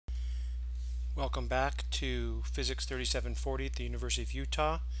Welcome back to Physics 3740 at the University of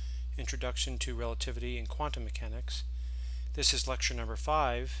Utah, Introduction to Relativity and Quantum Mechanics. This is lecture number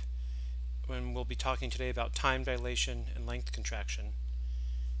 5, when we'll be talking today about time dilation and length contraction.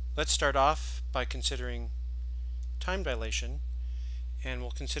 Let's start off by considering time dilation, and we'll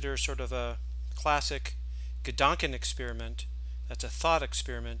consider sort of a classic Gedanken experiment. That's a thought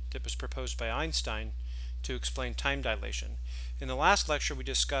experiment that was proposed by Einstein to explain time dilation. In the last lecture we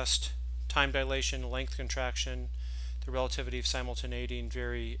discussed time dilation, length contraction, the relativity of simultaneity in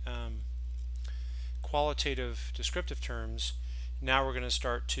very qualitative descriptive terms. Now we're going to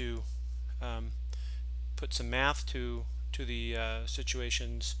start to put some math to the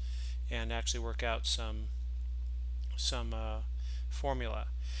situations and actually work out some formula.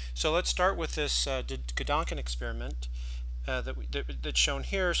 So let's start with this Gedanken experiment that's shown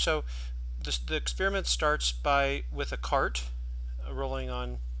here. So the experiment starts with a cart rolling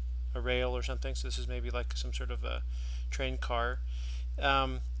on a rail or something. So this is maybe like some sort of a train car,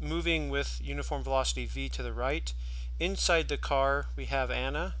 moving with uniform velocity v to the right. Inside the car we have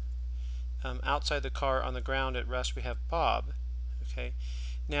Anna. Outside the car on the ground at rest we have Bob. Okay.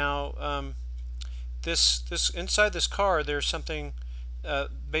 Now this inside this car there's something.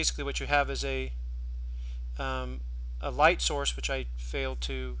 Basically, what you have is a light source, which I failed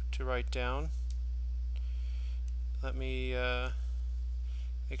to write down. Let me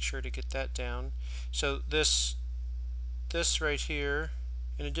make sure to get that down. So this right here,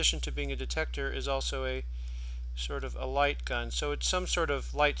 in addition to being a detector, is also a sort of a light gun. So it's some sort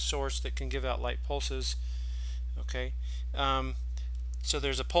of light source that can give out light pulses. Okay. So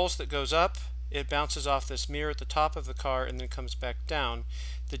there's a pulse that goes up. It bounces off this mirror at the top of the car and then comes back down.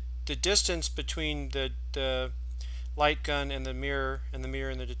 The distance between the light gun and the mirror and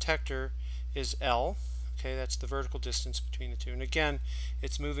the detector is L. Okay, that's the vertical distance between the two. And again,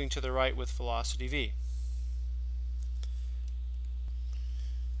 it's moving to the right with velocity v.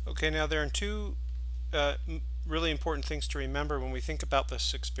 Okay, now there are two really important things to remember when we think about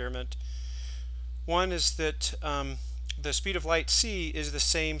this experiment. One is that the speed of light c is the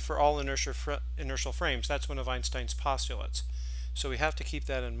same for all inertial frames. That's one of Einstein's postulates. So we have to keep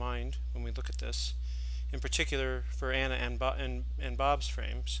that in mind when we look at this, in particular for Anna and Bob's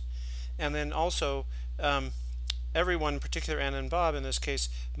frames. And then also, everyone, in particular Anna and Bob in this case,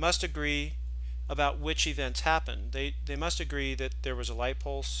 must agree about which events happened. They must agree that there was a light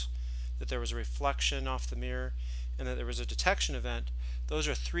pulse, that there was a reflection off the mirror, and that there was a detection event. Those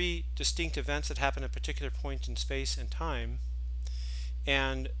are three distinct events that happen at a particular point in space and time,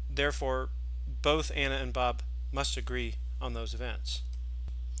 and therefore both Anna and Bob must agree on those events.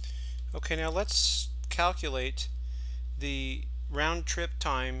 Okay, now let's calculate the round trip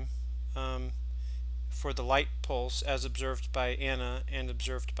time for the light pulse as observed by Anna and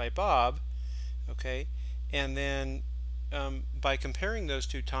observed by Bob. Okay, and then by comparing those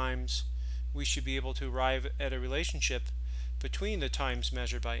two times, we should be able to arrive at a relationship between the times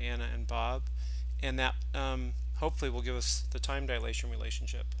measured by Anna and Bob, and that hopefully will give us the time dilation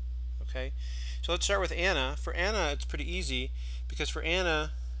relationship. Okay, so let's start with Anna. For Anna, it's pretty easy because for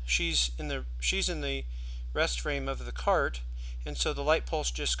Anna, she's in the rest frame of the cart, and so the light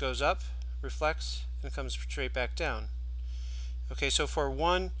pulse just goes up, reflects, and comes straight back down. Okay, so for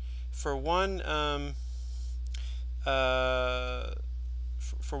one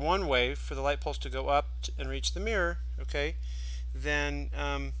wave, for the light pulse to go up and reach the mirror, okay, then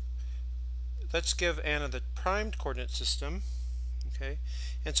let's give Anna the primed coordinate system, okay,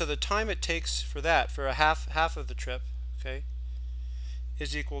 and so the time it takes for that, for a half of the trip, okay,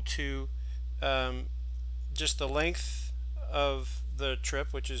 is equal to just the length of the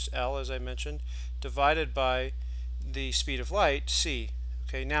trip, which is L, as I mentioned, divided by the speed of light, c.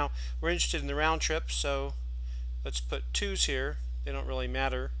 Okay, now we're interested in the round trip, so let's put 2's here. They don't really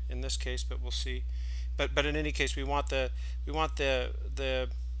matter in this case, but we'll see. But in any case, we want the event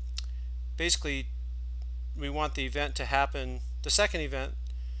to happen, the second event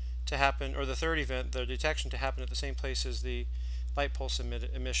to happen, or the third event, the detection, to happen at the same place as the light pulse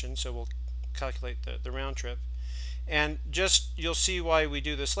emission. So we'll calculate the round trip, and you'll see why we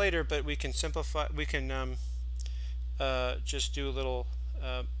do this later. But we can simplify. We can just do a little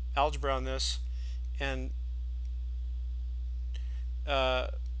algebra on this, and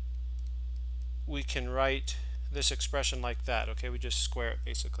we can write this expression like that. Okay, we just square it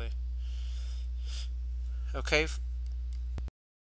basically. Okay,